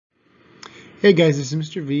Hey guys, this is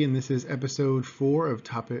Mr. V, and this is episode 4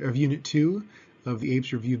 of Unit 2 of the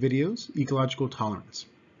APES review videos, Ecological Tolerance.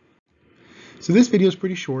 So this video is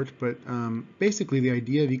pretty short, but basically the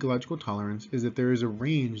idea of ecological tolerance is that there is a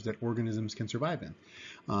range that organisms can survive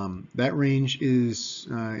in. That range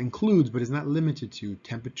includes, but is not limited to,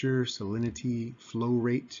 temperature, salinity, flow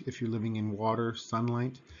rate, if you're living in water,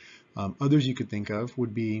 sunlight. Others you could think of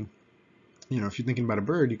would be, if you're thinking about a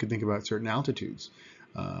bird, you could think about certain altitudes.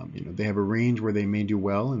 They have a range where they may do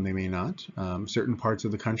well and they may not. Certain parts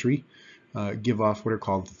of the country give off what are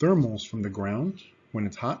called thermals from the ground when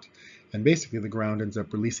it's hot. And basically the ground ends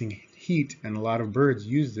up releasing heat, and a lot of birds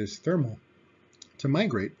use this thermal to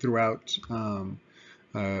migrate throughout the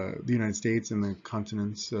United States and the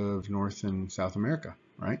continents of North and South America,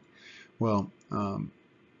 right? Well,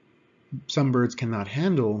 some birds cannot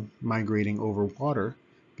handle migrating over water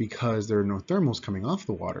because there are no thermals coming off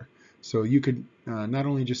the water. So you could not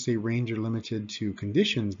only just say range are limited to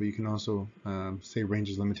conditions, but you can also say range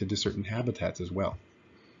is limited to certain habitats as well.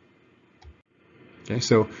 Okay,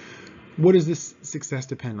 so what does this success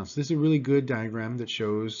depend on? So this is a really good diagram that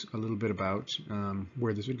shows a little bit about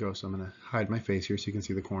where this would go. So I'm going to hide my face here so you can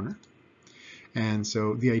see the corner. And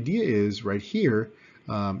so the idea is right here,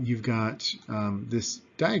 you've got this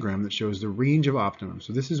diagram that shows the range of optimum.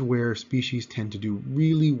 So this is where species tend to do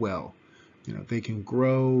really well. They can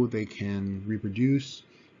grow, they can reproduce,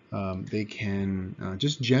 they can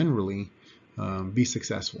just generally be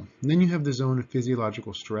successful. And then you have the zone of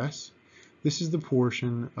physiological stress. This is the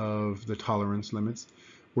portion of the tolerance limits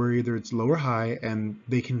where either it's low or high and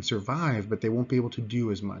they can survive, but they won't be able to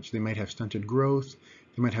do as much. They might have stunted growth,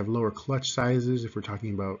 they might have lower clutch sizes if we're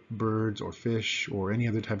talking about birds or fish or any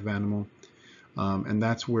other type of animal. And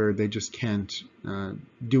that's where they just can't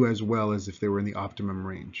do as well as if they were in the optimum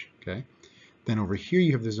range, okay? Then over here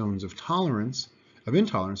you have the zones of intolerance,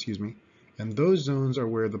 and those zones are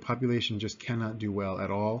where the population just cannot do well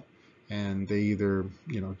at all, and they either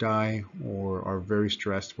die or are very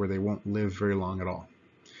stressed where they won't live very long at all.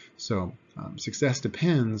 So success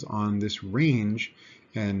depends on this range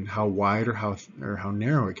and how wide or how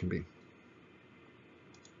narrow it can be.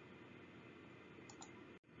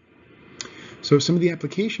 So some of the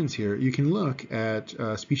applications here, you can look at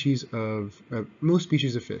most species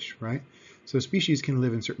of fish, right? So species can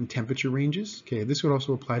live in certain temperature ranges. Okay, this would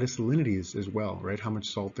also apply to salinities as well, right? How much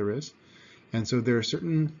salt there is. And so there are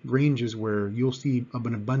certain ranges where you'll see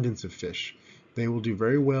an abundance of fish. They will do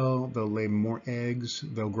very well, they'll lay more eggs,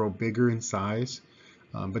 they'll grow bigger in size,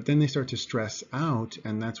 but then they start to stress out,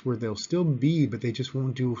 and that's where they'll still be, but they just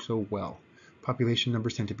won't do so well. Population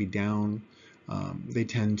numbers tend to be down. They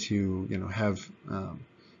tend to have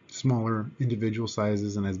smaller individual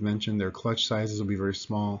sizes, and as mentioned, their clutch sizes will be very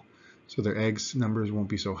small, so their eggs numbers won't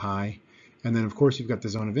be so high. And then of course you've got the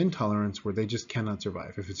zone of intolerance where they just cannot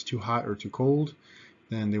survive. If it's too hot or too cold,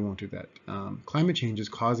 then they won't do that. Climate change is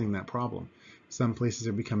causing that problem. Some places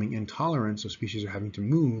are becoming intolerant, so species are having to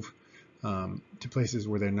move to places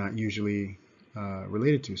where they're not usually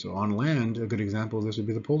related to. So on land, a good example of this would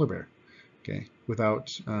be the polar bear. Okay, without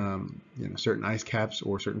certain ice caps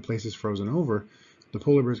or certain places frozen over, the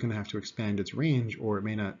polar bear is going to have to expand its range, or it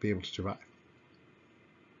may not be able to survive.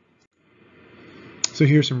 So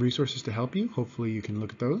here are some resources to help you. Hopefully you can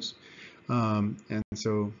look at those. And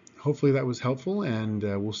so hopefully that was helpful, and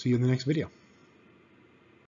we'll see you in the next video.